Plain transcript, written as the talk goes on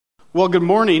Well, good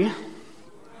morning.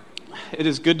 It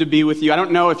is good to be with you. I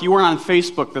don't know if you were on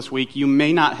Facebook this week, you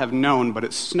may not have known, but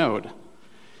it snowed.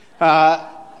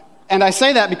 And I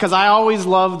say that because I always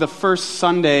love the first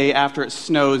Sunday after it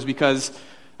snows because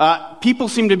people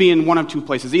seem to be in one of two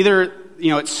places. Either,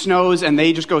 it snows and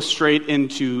they just go straight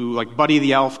into like Buddy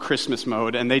the Elf Christmas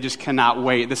mode and they just cannot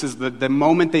wait. This is the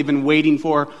moment they've been waiting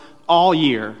for all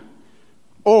year.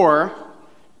 Or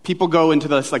people go into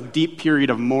this like deep period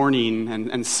of mourning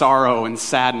and sorrow and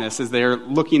sadness as they're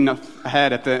looking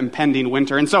ahead at the impending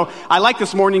winter. And so I like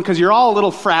this morning because you're all a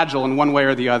little fragile in one way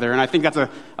or the other, and I think that's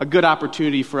a good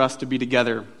opportunity for us to be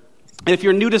together. And if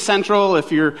you're new to Central,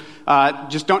 if you're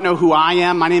just don't know who I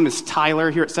am, my name is Tyler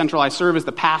here at Central. I serve as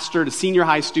the pastor to senior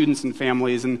high students and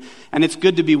families, and it's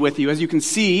good to be with you. As you can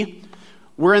see,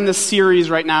 we're in this series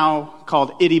right now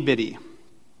called Itty Bitty.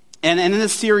 And in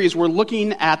this series, we're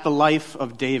looking at the life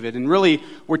of David. And really,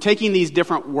 we're taking these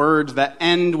different words that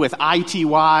end with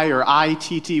I-T-Y or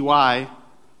I-T-T-Y.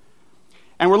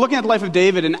 And we're looking at the life of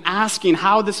David and asking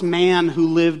how this man who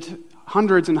lived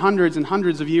hundreds and hundreds and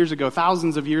hundreds of years ago,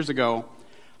 thousands of years ago,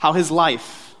 how his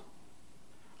life,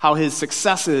 how his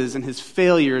successes and his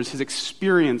failures, his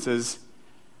experiences,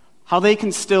 how they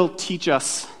can still teach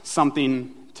us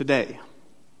something today.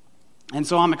 And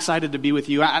so I'm excited to be with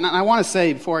you. And I want to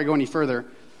say, before I go any further,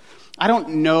 I don't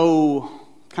know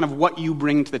kind of what you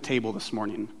bring to the table this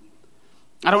morning.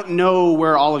 I don't know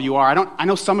where all of you are. I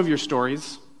know some of your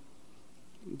stories,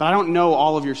 but I don't know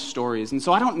all of your stories. And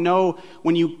so I don't know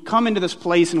when you come into this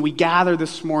place and we gather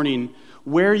this morning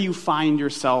where you find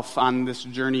yourself on this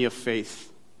journey of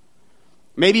faith.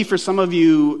 Maybe for some of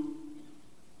you,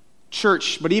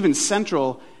 church, but even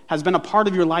Central, has been a part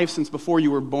of your life since before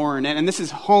you were born. And this is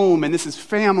home, and this is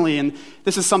family, and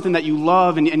this is something that you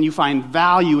love and you find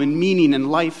value and meaning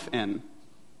and life in.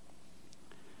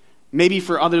 Maybe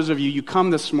for others of you, you come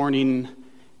this morning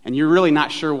and you're really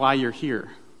not sure why you're here.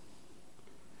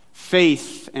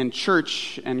 Faith and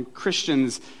church and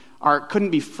Christians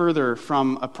couldn't be further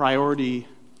from a priority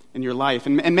in your life.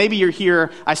 And maybe you're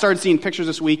here. I started seeing pictures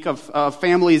this week of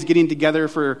families getting together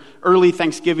for early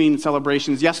Thanksgiving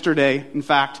celebrations. Yesterday, in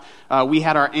fact, we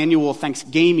had our annual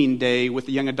Thanksgiving Day with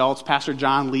the young adults. Pastor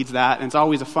John leads that, and it's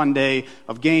always a fun day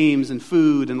of games and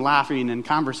food and laughing and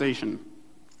conversation.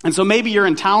 And so maybe you're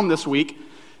in town this week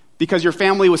because your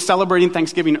family was celebrating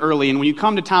Thanksgiving early, and when you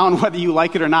come to town, whether you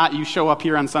like it or not, you show up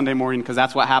here on Sunday morning because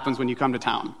that's what happens when you come to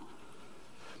town.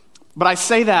 But I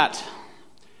say that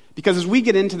because as we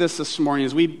get into this morning,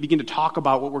 as we begin to talk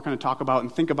about what we're going to talk about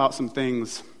and think about some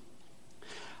things,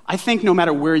 I think no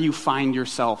matter where you find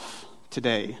yourself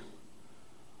today,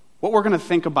 what we're going to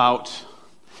think about,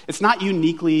 it's not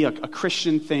uniquely a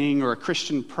Christian thing or a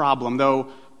Christian problem, though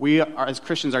we are, as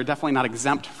Christians are definitely not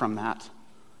exempt from that.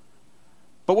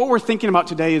 But what we're thinking about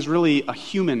today is really a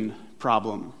human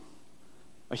problem,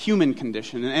 a human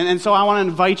condition. And so I want to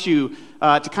invite you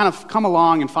to kind of come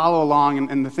along and follow along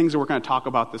in the things that we're going to talk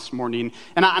about this morning.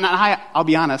 And I'll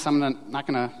be honest, I'm not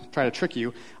going to try to trick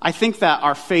you. I think that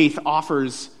our faith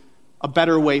offers a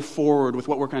better way forward with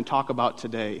what we're going to talk about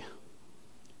today.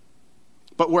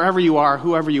 But wherever you are,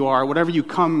 whoever you are, whatever you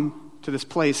come to this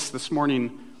place this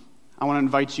morning, I want to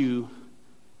invite you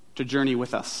to journey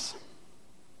with us.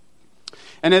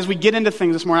 And as we get into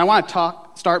things this morning, I want to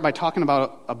start by talking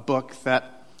about a book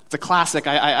that it's a classic.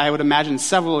 I would imagine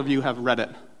several of you have read it.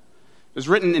 It was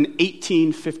written in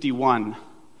 1851.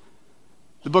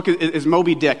 The book is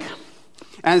Moby Dick.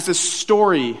 And it's this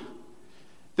story,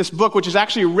 this book which is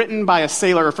actually written by a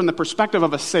sailor, or from the perspective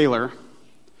of a sailor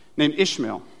named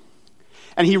Ishmael.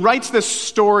 And he writes this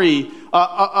story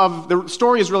the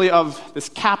story is really of this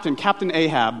Captain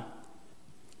Ahab,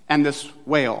 and this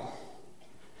whale.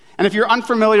 And if you're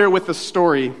unfamiliar with the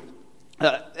story,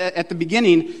 at the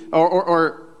beginning,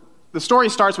 or the story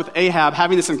starts with Ahab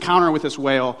having this encounter with this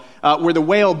whale, where the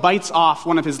whale bites off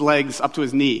one of his legs up to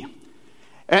his knee.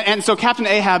 And so Captain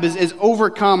Ahab is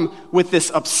overcome with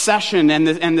this obsession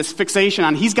and this fixation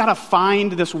on he's got to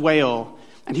find this whale,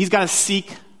 and he's got to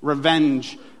seek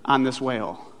revenge on this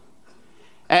whale.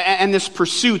 And this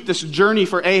pursuit, this journey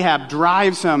for Ahab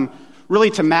drives him really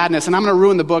to madness. And I'm going to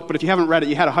ruin the book, but if you haven't read it,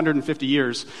 you had 150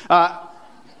 years. But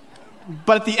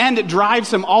at the end, it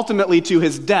drives him ultimately to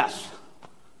his death.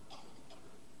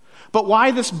 But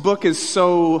why this book is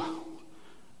so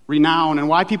renowned and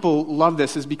why people love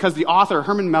this is because the author,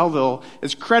 Herman Melville,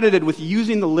 is credited with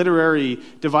using the literary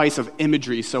device of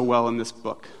imagery so well in this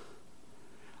book.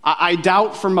 I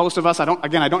doubt for most of us, I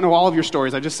don't know all of your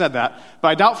stories, I just said that, but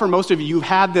I doubt for most of you, you've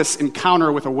had this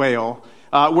encounter with a whale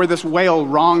where this whale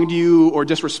wronged you or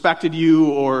disrespected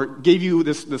you or gave you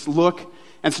this look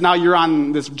And so now you're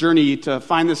on this journey to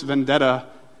find this vendetta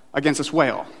against this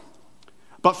whale.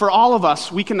 But for all of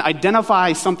us, we can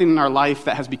identify something in our life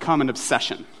that has become an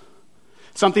obsession,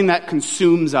 something that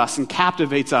consumes us and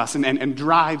captivates us and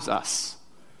drives us.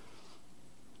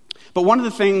 But one of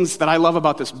the things that I love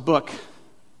about this book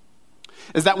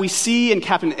is that we see in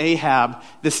Captain Ahab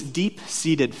this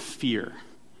deep-seated fear.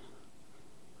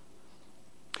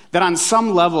 That on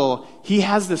some level, he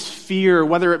has this fear,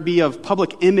 whether it be of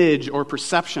public image or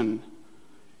perception.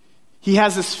 He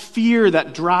has this fear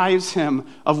that drives him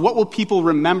of what will people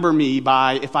remember me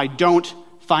by if I don't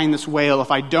find this whale,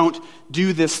 if I don't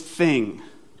do this thing.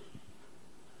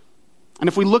 And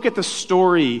if we look at the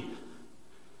story,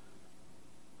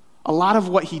 a lot of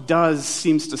what he does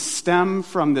seems to stem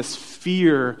from this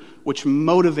fear which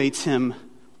motivates him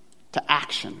to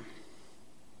action.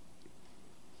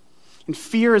 And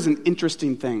fear is an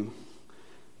interesting thing.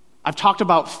 I've talked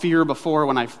about fear before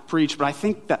when I've preached, but I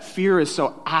think that fear is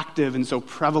so active and so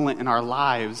prevalent in our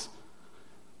lives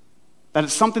that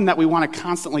it's something that we want to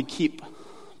constantly keep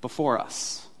before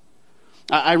us.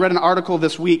 I read an article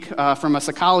this week from a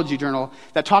psychology journal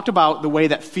that talked about the way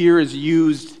that fear is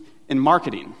used in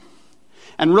marketing.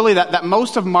 And really that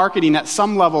most of marketing at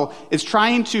some level is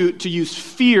trying to use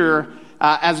fear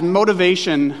as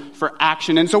motivation for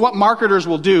action. And so what marketers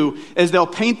will do is they'll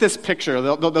paint this picture,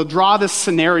 they'll draw this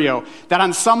scenario that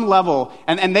on some level,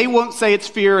 and they won't say it's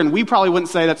fear, and we probably wouldn't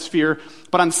say that's fear,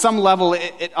 but on some level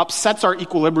it upsets our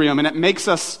equilibrium, and it makes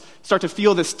us start to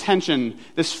feel this tension,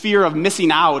 this fear of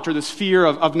missing out, or this fear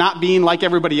of not being like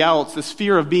everybody else, this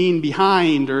fear of being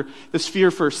behind, or this fear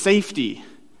for safety.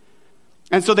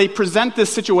 And so they present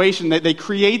this situation, that they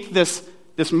create this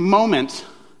moment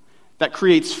that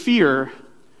creates fear,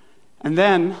 and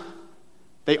then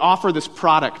they offer this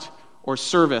product or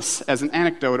service as an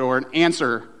anecdote or an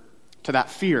answer to that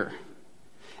fear.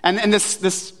 And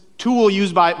this tool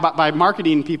used by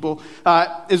marketing people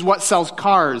is what sells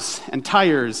cars and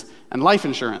tires and life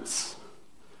insurance.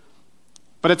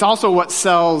 But it's also what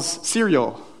sells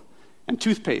cereal and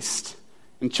toothpaste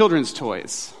and children's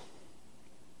toys.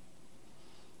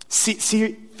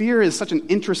 See, fear is such an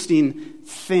interesting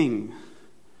thing.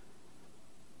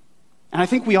 And I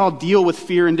think we all deal with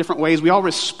fear in different ways. We all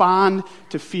respond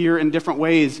to fear in different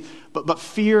ways. But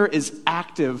fear is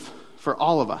active for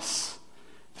all of us.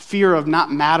 Fear of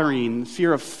not mattering,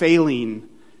 fear of failing,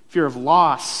 fear of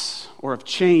loss or of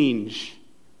change,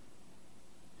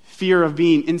 fear of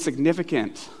being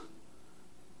insignificant,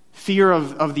 fear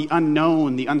of the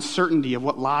unknown, the uncertainty of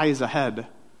what lies ahead.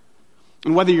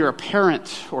 And whether you're a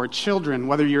parent or children,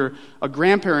 whether you're a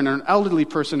grandparent or an elderly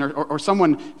person or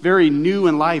someone very new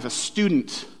in life, a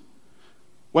student,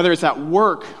 whether it's at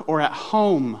work or at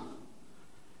home,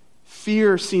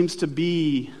 fear seems to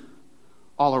be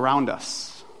all around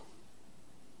us.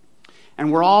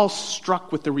 And we're all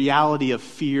struck with the reality of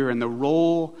fear and the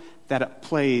role that it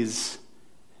plays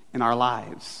in our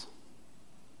lives.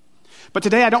 But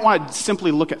today I don't want to simply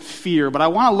look at fear, but I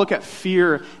want to look at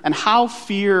fear and how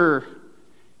fear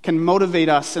can motivate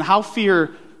us and how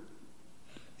fear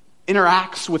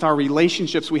interacts with our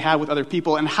relationships we have with other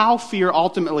people and how fear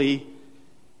ultimately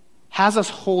has us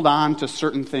hold on to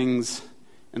certain things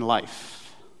in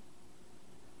life.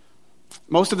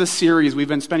 Most of this series, we've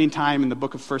been spending time in the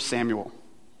book of 1 Samuel.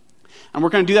 And we're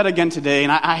going to do that again today,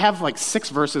 and I have like 6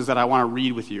 verses that I want to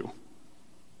read with you.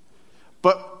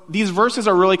 But these verses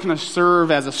are really going to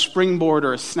serve as a springboard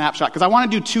or a snapshot, because I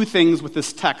want to do 2 things with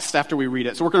this text after we read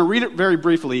it. So we're going to read it very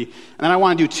briefly, and then I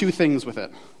want to do 2 things with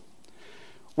it.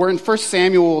 We're in 1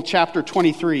 Samuel chapter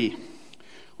 23.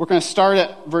 We're going to start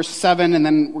at verse 7, and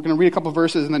then we're going to read a couple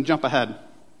verses and then jump ahead.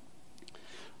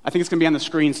 I think it's going to be on the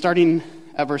screen, starting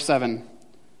at verse 7.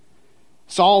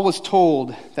 Saul was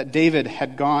told that David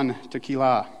had gone to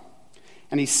Keilah.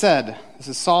 And he said, this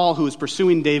is Saul who is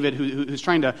pursuing David, who's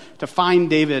trying to find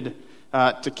David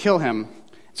to kill him.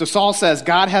 So Saul says,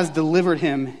 God has delivered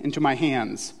him into my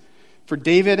hands. For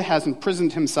David has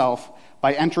imprisoned himself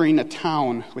by entering a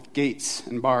town with gates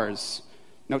and bars.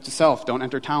 Note to self, don't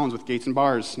enter towns with gates and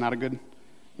bars. Not a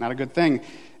good thing.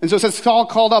 And so it says, Saul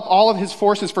called up all of his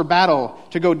forces for battle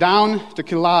to go down to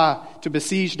Keilah to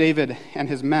besiege David and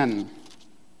his men.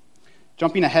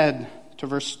 Jumping ahead to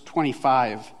verse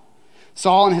 25.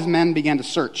 Saul and his men began to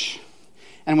search.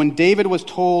 And when David was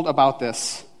told about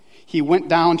this, he went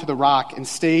down to the rock and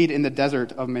stayed in the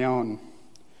desert of Maon.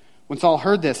 When Saul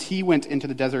heard this, he went into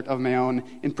the desert of Maon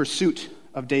in pursuit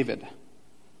of David.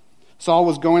 Saul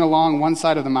was going along one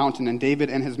side of the mountain, and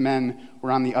David and his men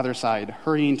were on the other side,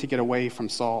 hurrying to get away from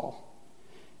Saul.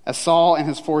 As Saul and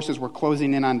his forces were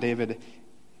closing in on David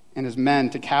and his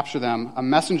men to capture them, a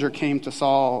messenger came to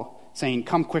Saul saying,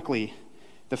 "Come quickly,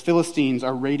 the Philistines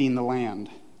are raiding the land."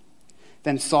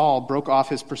 Then Saul broke off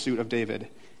his pursuit of David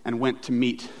and went to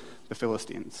meet the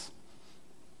Philistines.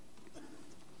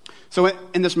 So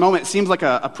in this moment, it seems like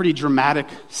a pretty dramatic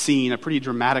scene, a pretty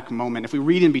dramatic moment. If we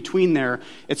read in between there,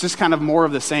 it's just kind of more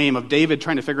of the same, of David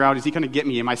trying to figure out, is he going to get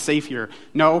me? Am I safe here?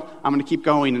 No, I'm going to keep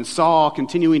going. And Saul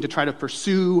continuing to try to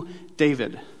pursue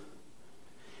David.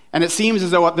 And it seems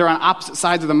as though they're on opposite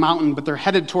sides of the mountain, but they're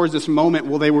headed towards this moment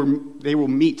where they will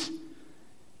meet.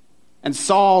 And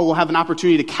Saul will have an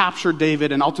opportunity to capture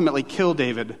David and ultimately kill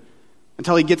David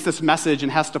until he gets this message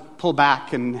and has to pull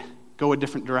back and go a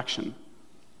different direction.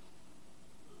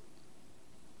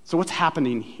 So what's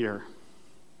happening here?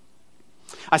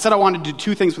 I said I wanted to do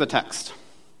two things with the text.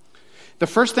 The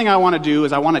first thing I want to do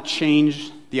is I want to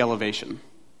change the elevation. And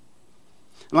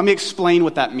let me explain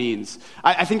what that means.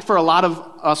 I think for a lot of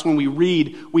us, when we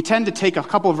read, we tend to take a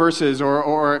couple verses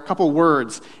or a couple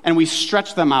words and we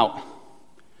stretch them out.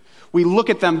 We look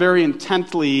at them very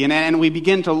intently and we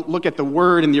begin to look at the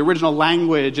word in the original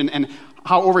language and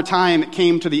how over time it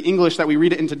came to the English that we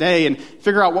read it in today and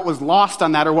figure out what was lost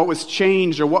on that or what was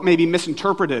changed or what may be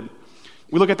misinterpreted.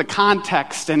 We look at the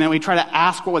context and then we try to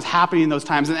ask what was happening in those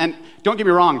times. And don't get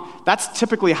me wrong, that's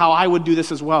typically how I would do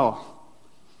this as well.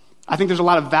 I think there's a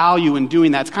lot of value in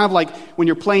doing that. It's kind of like when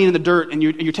you're playing in the dirt and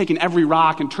you're taking every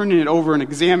rock and turning it over and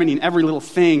examining every little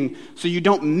thing so you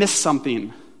don't miss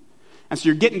something. And so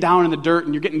you're getting down in the dirt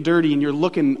and you're getting dirty and you're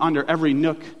looking under every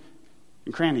nook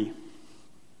and cranny.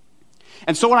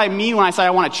 And so what I mean when I say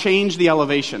I want to change the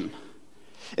elevation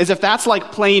is if that's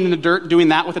like playing in the dirt, doing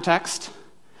that with a text,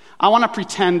 I want to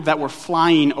pretend that we're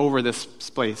flying over this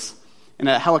place in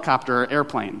a helicopter or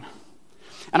airplane.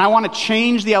 And I want to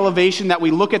change the elevation that we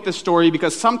look at this story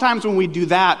because sometimes when we do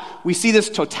that, we see this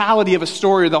totality of a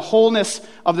story, the wholeness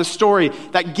of the story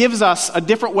that gives us a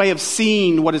different way of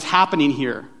seeing what is happening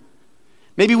here.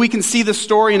 Maybe we can see the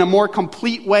story in a more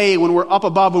complete way when we're up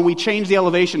above, when we change the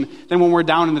elevation, than when we're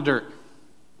down in the dirt.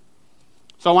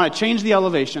 So I want to change the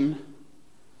elevation,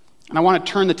 and I want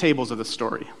to turn the tables of the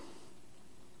story.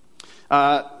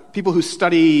 People who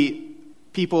study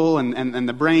people and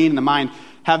the brain and the mind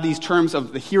have these terms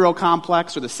of the hero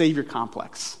complex or the savior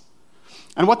complex.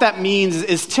 And what that means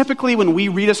is typically when we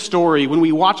read a story, when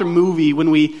we watch a movie,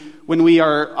 when we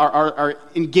are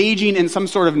engaging in some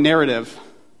sort of narrative,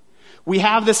 we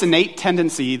have this innate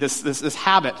tendency, this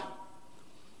habit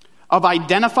of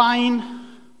identifying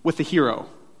with the hero,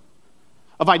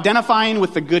 of identifying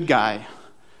with the good guy,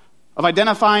 of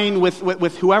identifying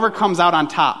with whoever comes out on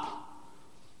top.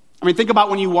 I mean, think about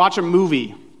when you watch a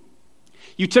movie.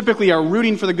 You typically are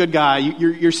rooting for the good guy.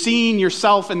 You're seeing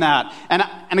yourself in that.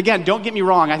 And again, don't get me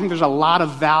wrong. I think there's a lot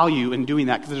of value in doing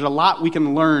that because there's a lot we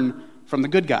can learn from the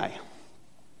good guy.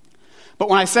 But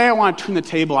when I say I want to turn the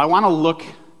table, I want to look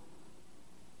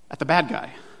at the bad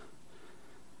guy.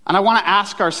 And I want to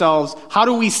ask ourselves, how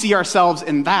do we see ourselves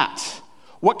in that?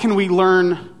 What can we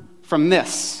learn from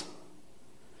this?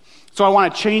 So I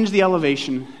want to change the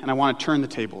elevation and I want to turn the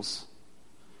tables.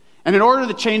 And in order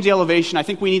to change the elevation, I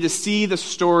think we need to see the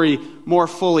story more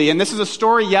fully. And this is a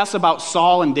story, yes, about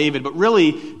Saul and David, but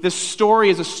really, this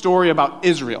story is a story about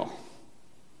Israel.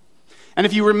 And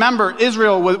if you remember,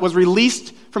 Israel was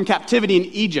released from captivity in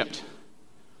Egypt.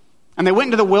 And they went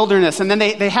into the wilderness, and then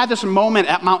they had this moment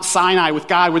at Mount Sinai with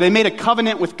God where they made a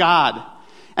covenant with God.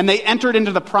 And they entered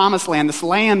into the promised land, this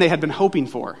land they had been hoping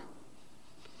for.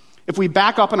 If we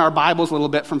back up in our Bibles a little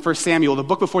bit from 1 Samuel, the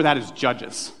book before that is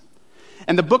Judges.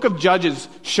 And the book of Judges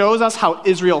shows us how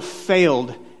Israel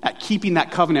failed at keeping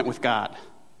that covenant with God.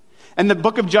 And the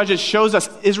book of Judges shows us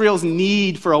Israel's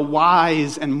need for a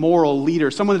wise and moral leader,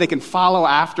 someone that they can follow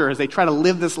after as they try to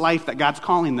live this life that God's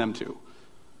calling them to.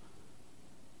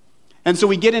 And so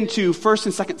we get into 1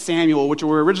 and 2 Samuel, which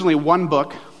were originally one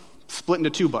book, split into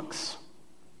two books.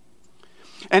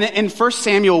 And in 1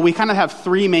 Samuel, we kind of have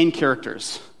three main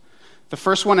characters. The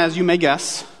first one, as you may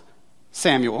guess,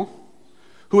 Samuel,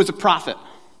 who is a prophet,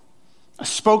 a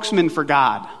spokesman for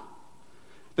God.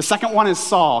 The second one is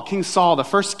Saul, King Saul, the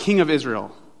first king of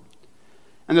Israel.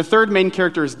 And the third main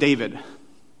character is David,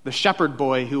 the shepherd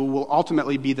boy who will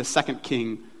ultimately be the second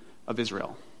king of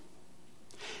Israel.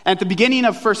 And at the beginning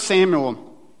of 1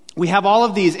 Samuel, we have all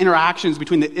of these interactions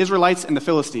between the Israelites and the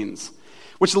Philistines,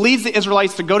 which leads the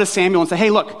Israelites to go to Samuel and say, hey,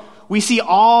 look, we see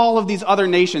all of these other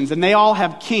nations, and they all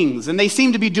have kings, and they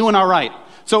seem to be doing all right.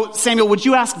 So, Samuel, would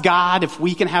you ask God if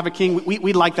we can have a king?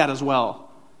 We'd like that as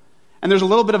well. And there's a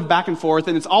little bit of back and forth,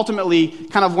 and it's ultimately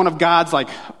kind of one of God's, like,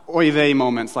 oy vey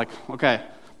moments. Like, okay,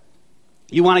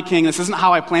 you want a king. This isn't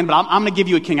how I planned, but I'm going to give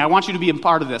you a king. I want you to be a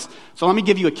part of this. So let me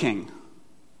give you a king.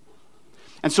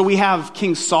 And so we have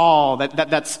King Saul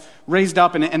that's raised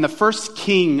up and the first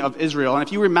king of Israel. And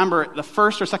if you remember the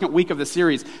first or second week of the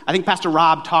series, I think Pastor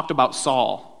Rob talked about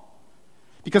Saul.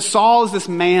 Because Saul is this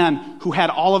man who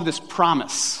had all of this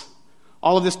promise,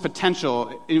 all of this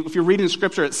potential. If you're reading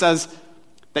Scripture, it says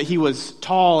that he was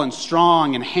tall and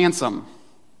strong and handsome.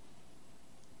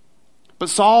 But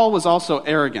Saul was also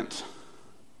arrogant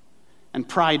and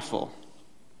prideful.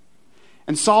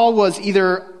 And Saul was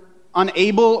either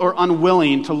unable or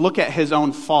unwilling to look at his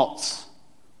own faults.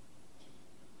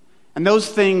 And those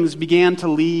things began to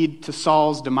lead to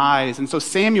Saul's demise. And so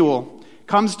Samuel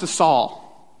comes to Saul.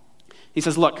 He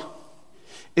says, look,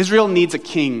 Israel needs a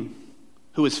king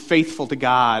who is faithful to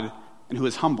God and who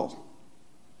is humble.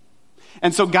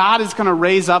 And so God is going to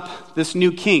raise up this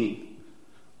new king,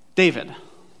 David.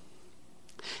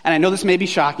 And I know this may be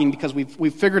shocking because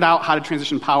we've figured out how to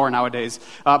transition power nowadays.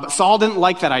 But Saul didn't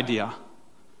like that idea.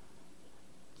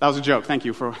 That was a joke. Thank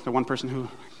you for the one person who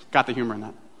got the humor in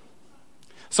that.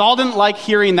 Saul didn't like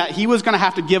hearing that he was going to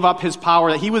have to give up his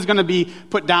power, that he was going to be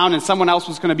put down and someone else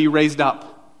was going to be raised up.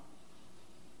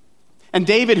 And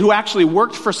David, who actually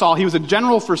worked for Saul, he was a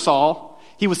general for Saul,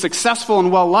 he was successful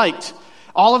and well-liked.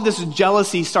 All of this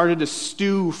jealousy started to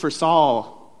stew for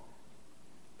Saul.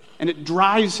 And it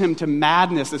drives him to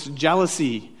madness, this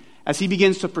jealousy, as he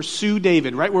begins to pursue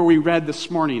David, right where we read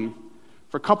this morning.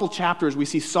 For a couple chapters, we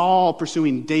see Saul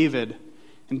pursuing David,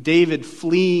 and David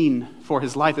fleeing for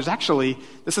his life. There's actually,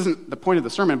 this isn't the point of the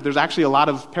sermon, but there's actually a lot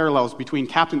of parallels between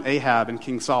Captain Ahab and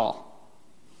King Saul,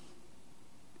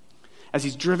 as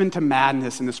he's driven to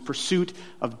madness in this pursuit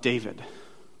of David,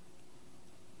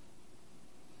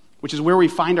 which is where we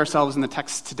find ourselves in the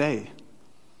text today.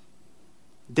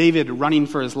 David running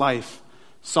for his life,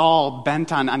 Saul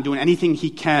bent on doing anything he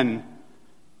can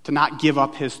to not give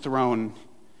up his throne,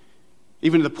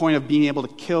 even to the point of being able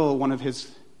to kill one of his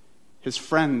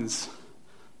friends,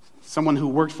 someone who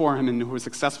worked for him and who was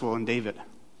successful in David.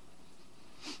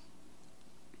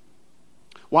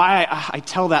 Why I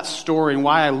tell that story and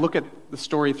why I look at the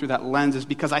story through that lens is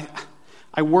because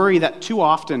I worry that too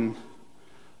often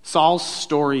Saul's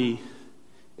story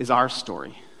is our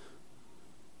story.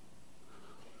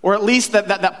 Or at least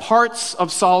that parts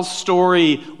of Saul's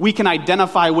story we can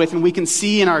identify with and we can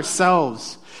see in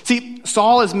ourselves. See,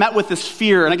 Saul is met with this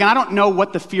fear. And again, I don't know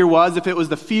what the fear was, if it was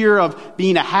the fear of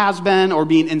being a has-been or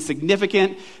being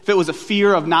insignificant, if it was a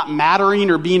fear of not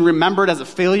mattering or being remembered as a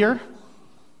failure.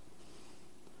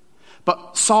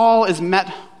 But Saul is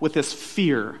met with this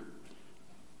fear.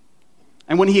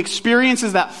 And when he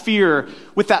experiences that fear,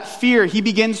 with that fear, he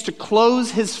begins to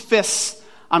close his fists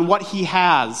on what he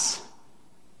has.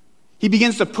 He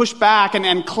begins to push back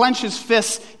and clench his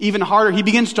fists even harder. He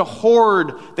begins to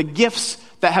hoard the gifts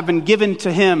that have been given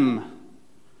to him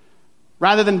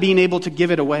rather than being able to give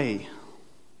it away.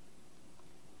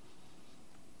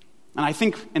 And I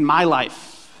think in my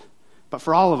life, but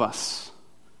for all of us,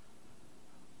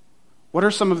 what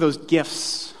are some of those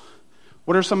gifts?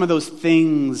 What are some of those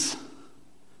things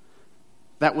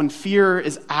that when fear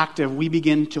is active, we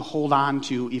begin to hold on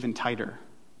to even tighter?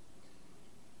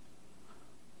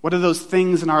 What are those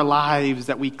things in our lives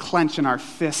that we clench in our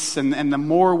fists, and the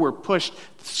more we're pushed,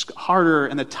 the harder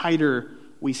and the tighter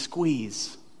we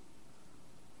squeeze?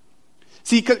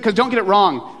 See, because don't get it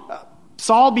wrong,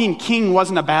 Saul being king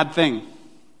wasn't a bad thing.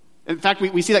 In fact,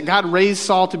 we see that God raised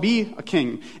Saul to be a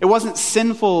king. It wasn't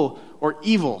sinful or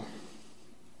evil.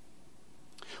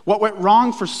 What went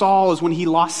wrong for Saul is when he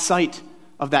lost sight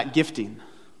of that gifting.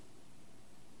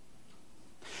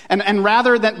 And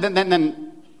rather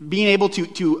than being able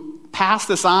to pass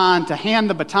this on, to hand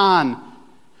the baton,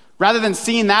 rather than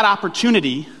seeing that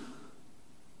opportunity,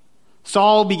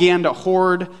 Saul began to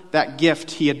hoard that gift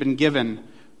he had been given,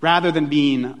 rather than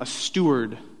being a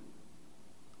steward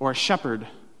or a shepherd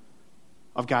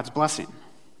of God's blessing.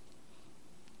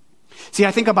 See,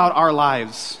 I think about our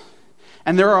lives,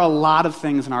 and there are a lot of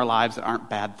things in our lives that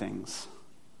aren't bad things.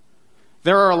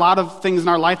 There are a lot of things in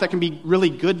our life that can be really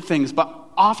good things, but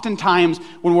oftentimes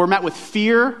when we're met with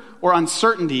fear or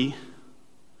uncertainty,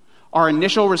 our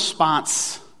initial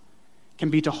response can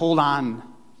be to hold on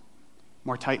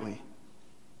more tightly.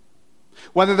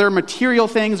 Whether they're material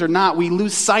things or not, we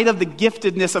lose sight of the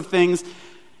giftedness of things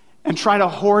and try to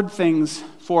hoard things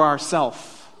for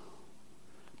ourselves.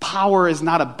 Power is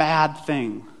not a bad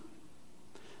thing,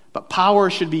 but power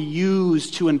should be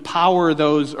used to empower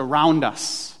those around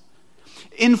us.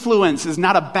 Influence is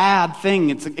not a bad thing.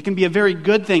 It can be a very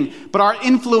good thing, but our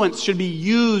influence should be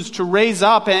used to raise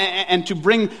up and to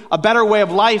bring a better way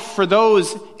of life for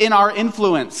those in our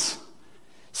influence.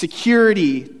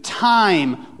 security,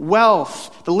 time,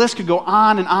 wealth. The list could go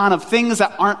on and on of things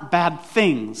that aren't bad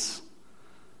things.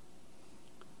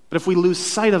 But if we lose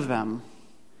sight of them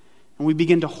and we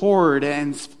begin to hoard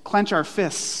and clench our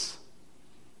fists,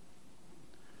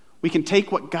 we can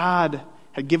take what God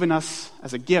had given us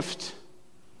as a gift,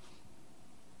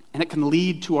 and it can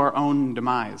lead to our own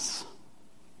demise.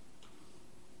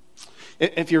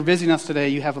 If you're visiting us today,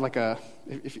 you have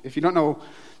if you don't know,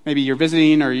 maybe you're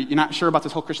visiting or you're not sure about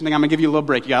this whole Christian thing, I'm going to give you a little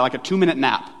break. You got like a 2-minute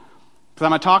nap. Because I'm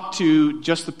going to talk to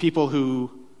just the people who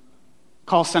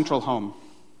call Central home.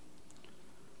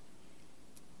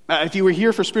 If you were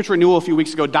here for Spiritual Renewal a few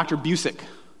weeks ago, Dr. Busick,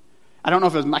 I can't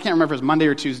remember if it was Monday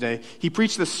or Tuesday, he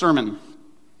preached this sermon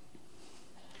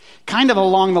kind of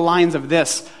along the lines of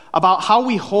this, about how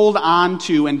we hold on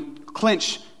to and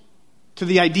clinch to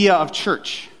the idea of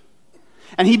church.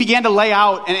 And he began to lay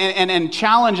out and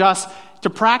challenge us to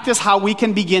practice how we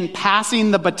can begin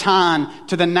passing the baton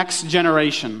to the next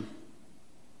generation.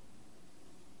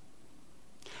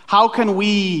 How can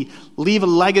we leave a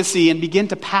legacy and begin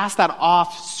to pass that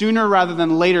off sooner rather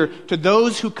than later to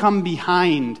those who come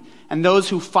behind and those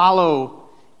who follow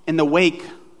in the wake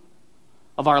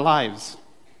of our lives?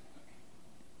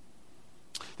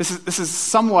 This is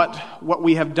somewhat what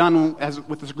we have done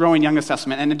with this Growing Young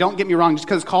assessment. And don't get me wrong, just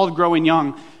because it's called Growing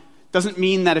Young doesn't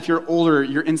mean that if you're older,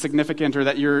 you're insignificant or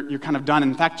that you're kind of done.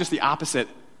 In fact, just the opposite.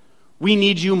 We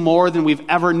need you more than we've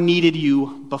ever needed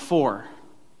you before.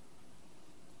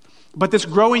 But this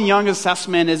Growing Young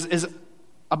assessment is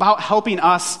about helping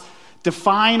us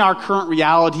define our current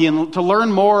reality and to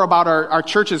learn more about our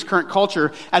church's current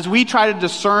culture as we try to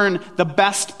discern the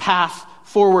best path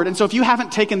forward. And so if you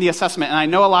haven't taken the assessment, and I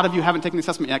know a lot of you haven't taken the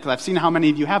assessment yet because I've seen how many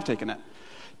of you have taken it,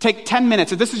 take 10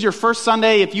 minutes. If this is your first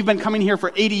Sunday, if you've been coming here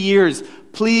for 80 years,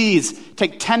 please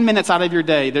take 10 minutes out of your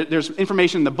day. There's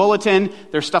information in the bulletin.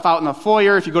 There's stuff out in the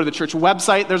foyer. If you go to the church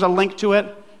website, there's a link to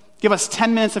it. Give us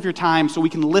 10 minutes of your time so we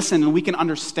can listen and we can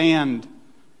understand.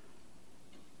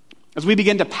 As we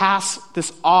begin to pass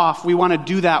this off, we want to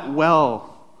do that well.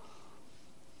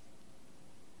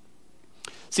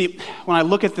 See, when I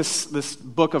look at this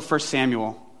book of 1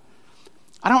 Samuel,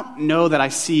 I don't know that I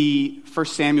see 1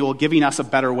 Samuel giving us a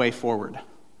better way forward.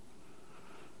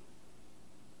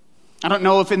 I don't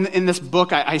know if in this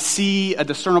book I see a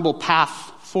discernible path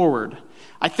forward.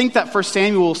 I think that 1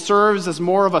 Samuel serves as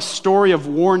more of a story of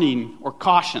warning or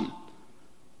caution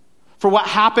for what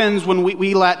happens when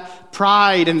we let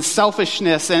pride and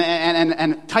selfishness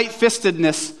and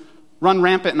tight-fistedness run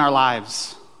rampant in our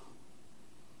lives.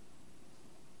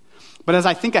 But as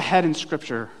I think ahead in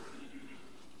Scripture,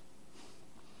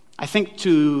 I think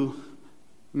to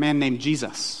a man named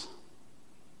Jesus,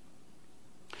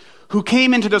 who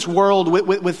came into this world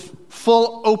with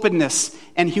full openness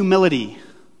and humility.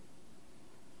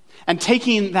 And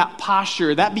taking that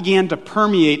posture, that began to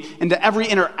permeate into every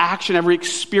interaction, every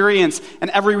experience,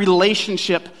 and every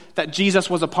relationship that Jesus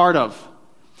was a part of.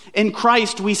 In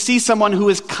Christ, we see someone who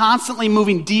is constantly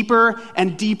moving deeper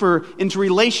and deeper into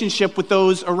relationship with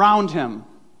those around him.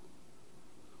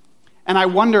 And I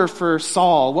wonder for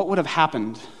Saul, what would have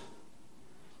happened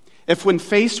if when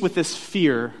faced with this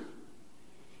fear,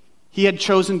 he had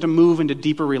chosen to move into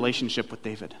deeper relationship with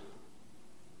David?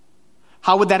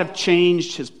 How would that have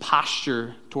changed his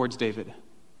posture towards David?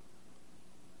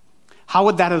 How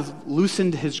would that have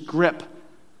loosened his grip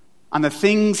on the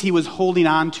things he was holding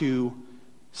on to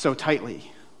so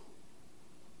tightly?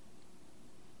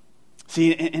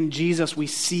 See, in Jesus, we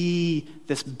see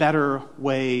this better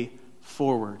way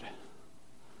forward.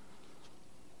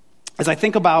 As I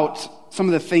think about some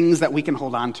of the things that we can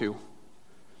hold on to,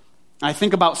 I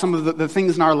think about some of the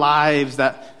things in our lives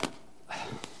that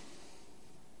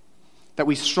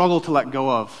we struggle to let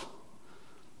go of.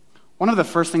 One of the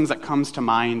first things that comes to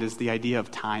mind is the idea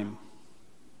of time.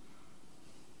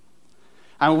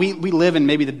 We live in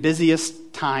maybe the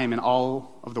busiest time in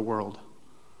all of the world.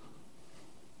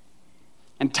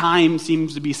 And time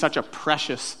seems to be such a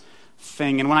precious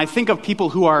thing. And when I think of people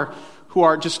who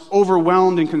are just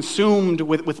overwhelmed and consumed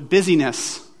with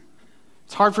busyness,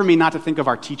 it's hard for me not to think of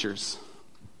our teachers.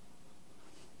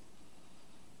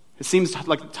 It seems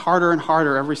like it's harder and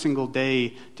harder every single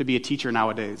day to be a teacher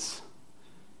nowadays.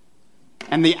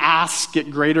 And the asks get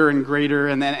greater and greater,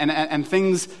 and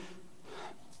things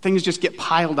just get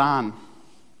piled on.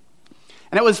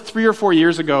 And it was 3 or 4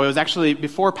 years ago, it was actually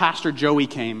before Pastor Joey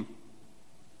came.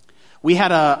 We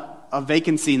had a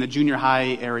vacancy in the junior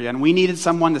high area, and we needed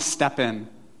someone to step in.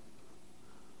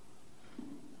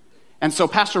 And so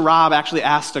Pastor Rob actually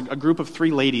asked a group of 3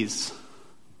 ladies.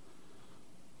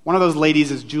 One of those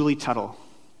ladies is Julie Tuttle.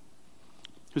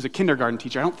 who's a kindergarten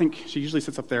teacher. I don't think she usually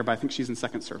sits up there, but I think she's in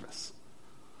second service.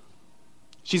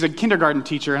 She's a kindergarten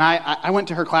teacher, and I went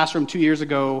to her classroom 2 years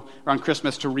ago around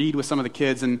Christmas to read with some of the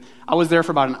kids, and I was there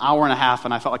for about an hour and a half,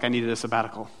 and I felt like I needed a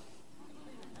sabbatical.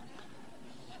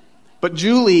 But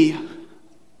Julie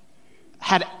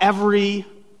had every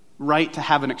right to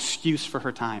have an excuse for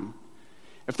her time.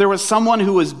 If there was someone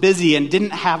who was busy and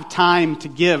didn't have time to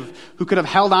give, who could have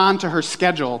held on to her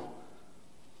schedule,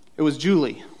 it was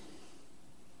Julie.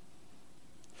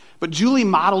 But Julie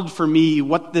modeled for me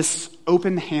what this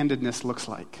open-handedness looks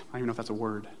like. I don't even know if that's a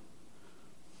word.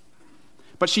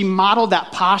 But she modeled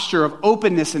that posture of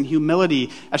openness and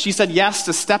humility as she said yes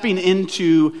to stepping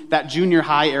into that junior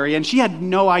high area. And she had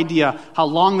no idea how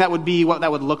long that would be, what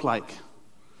that would look like.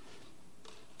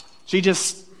 She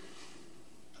just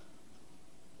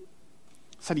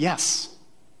said yes.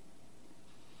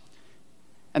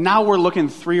 And now we're looking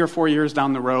 3 or 4 years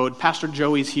down the road. Pastor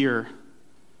Joey's here.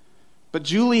 But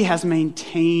Julie has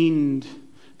maintained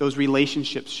those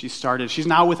relationships she started. She's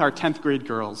now with our 10th grade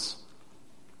girls.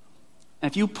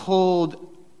 And if you pulled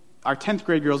our 10th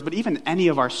grade girls, but even any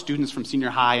of our students from senior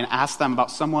high, and asked them about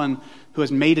someone who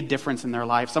has made a difference in their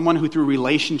life, someone who through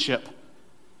relationship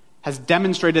has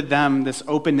demonstrated them this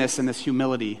openness and this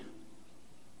humility,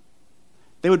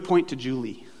 they would point to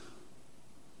Julie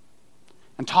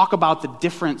and talk about the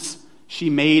difference she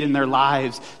made in their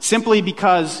lives simply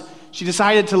because she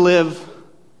decided to live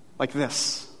like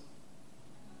this.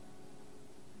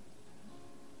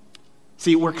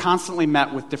 See, we're constantly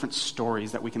met with different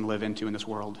stories that we can live into in this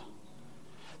world.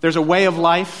 There's a way of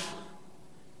life,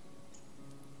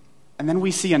 and then we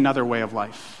see another way of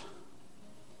life.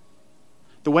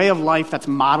 The way of life that's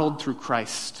modeled through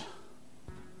Christ.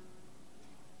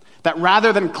 That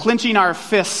rather than clenching our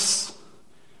fists,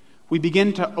 we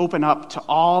begin to open up to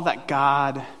all that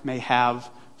God may have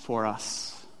for us.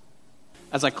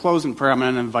 As I close in prayer, I'm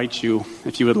going to invite you,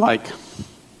 if you would like,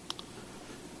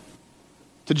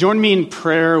 to join me in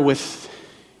prayer with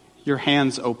your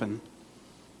hands open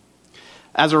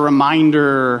as a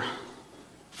reminder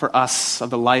for us of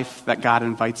the life that God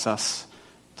invites us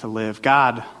to live.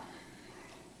 God,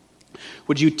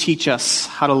 would you teach us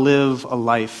how to live a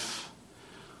life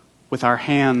with our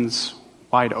hands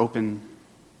wide open?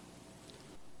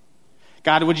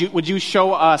 God, would you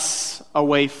show us a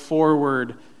way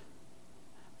forward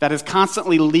that is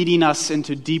constantly leading us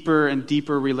into deeper and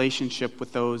deeper relationship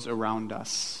with those around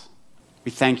us? We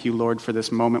thank you, Lord, for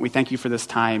this moment. We thank you for this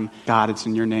time. God, it's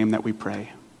in your name that we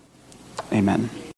pray. Amen.